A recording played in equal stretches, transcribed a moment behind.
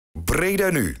Breda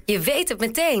nu. Je weet het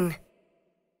meteen.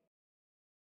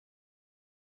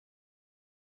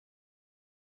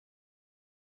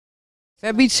 We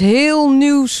hebben iets heel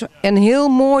nieuws en heel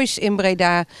moois in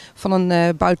Breda van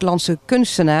een buitenlandse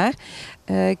kunstenaar.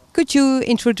 Could you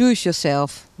introduce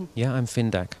yourself? Yeah, I'm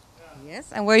Findac. Yes,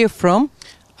 and where are you from?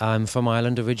 I'm from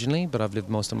Ireland originally, but I've lived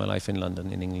most of my life in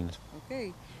London, in England.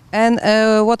 Okay. And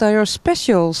what are your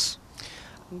specials?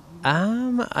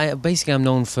 Basically, I'm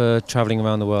known for traveling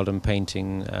around the world and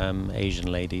painting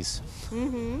Asian ladies.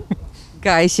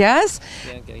 Geishas?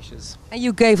 Yeah, geishas. And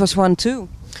you gave us one too.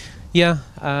 Yeah,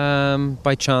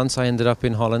 by chance I ended up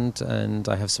in Holland and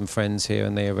I have some friends here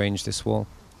and they arranged this wall.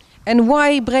 And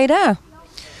why Breda?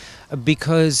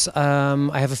 Because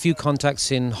I have a few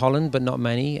contacts in Holland, but not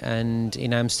many, and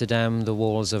in Amsterdam the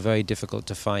walls are very difficult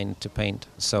to find to paint.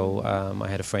 So I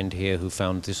had a friend here who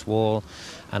found this wall,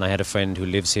 and I had a friend who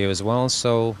lives here as well,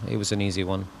 so it was an easy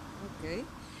one. Okay.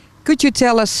 Could you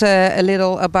tell us a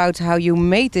little about how you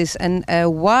made this and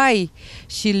why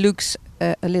she looks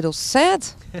a little sad?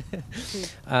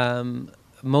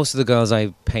 Most of the girls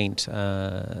I paint,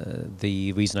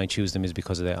 the reason I choose them is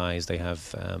because of their eyes. They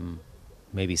have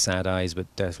maybe sad eyes, but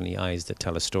definitely eyes that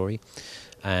tell a story.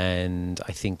 And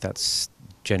I think that's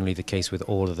generally the case with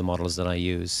all of the models that I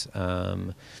use.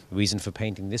 The reason for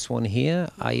painting this one here,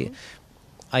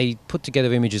 I put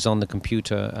together images on the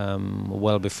computer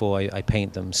well before I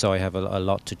paint them, so I have a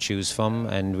lot to choose from,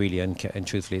 and really and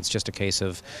truthfully it's just a case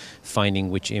of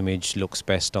finding which image looks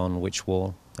best on which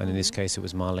wall, and in this case it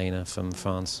was Marlena from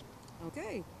France.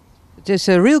 Okay. Just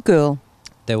a real girl?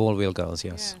 They're all real girls,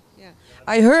 yes. Yeah.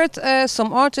 I heard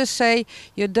some artists say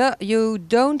you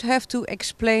don't have to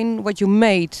explain what you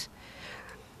made.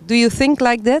 Do you think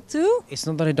like that too? It's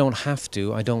not that I don't have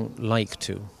to, I don't like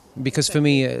to. Because for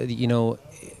me, you know,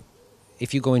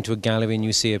 if you go into a gallery and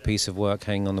you see a piece of work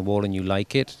hanging on the wall and you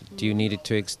like it, do you need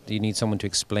do you need someone to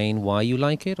explain why you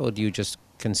like it, or do you just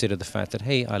consider the fact that,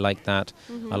 hey, I like that,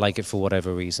 I like it for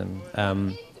whatever reason?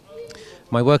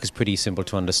 My work is pretty simple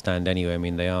to understand anyway. I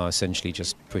mean, they are essentially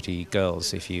just pretty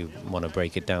girls if you want to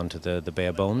break it down to the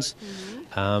bare bones.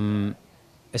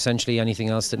 Essentially anything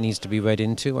else that needs to be read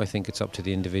into, I think it's up to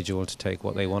the individual to take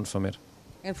what they want from it.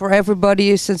 And for everybody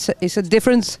is a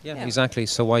difference. Yeah, exactly.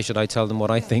 So why should I tell them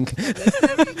what I think?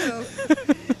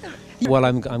 Well,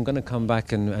 I'm going to come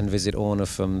back and visit Orna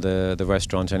from the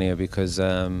restaurant anyway, because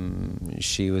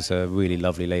she was a really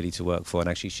lovely lady to work for, and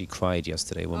actually she cried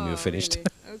yesterday when we were finished. Really?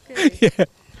 Okay. Yeah.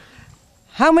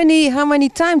 How many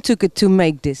time took it to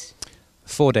make this?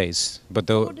 4 days, but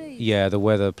the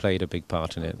weather played a big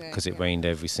part in it, because it rained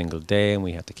every single day and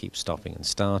we had to keep stopping and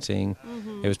starting.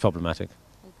 It was problematic.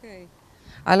 Okay.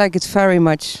 I like it very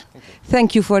much.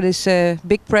 Thank you for this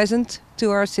big present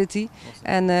to our city,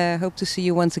 and hope to see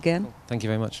you once again. Thank you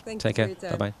very much. Take care.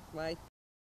 Bye-bye. Bye.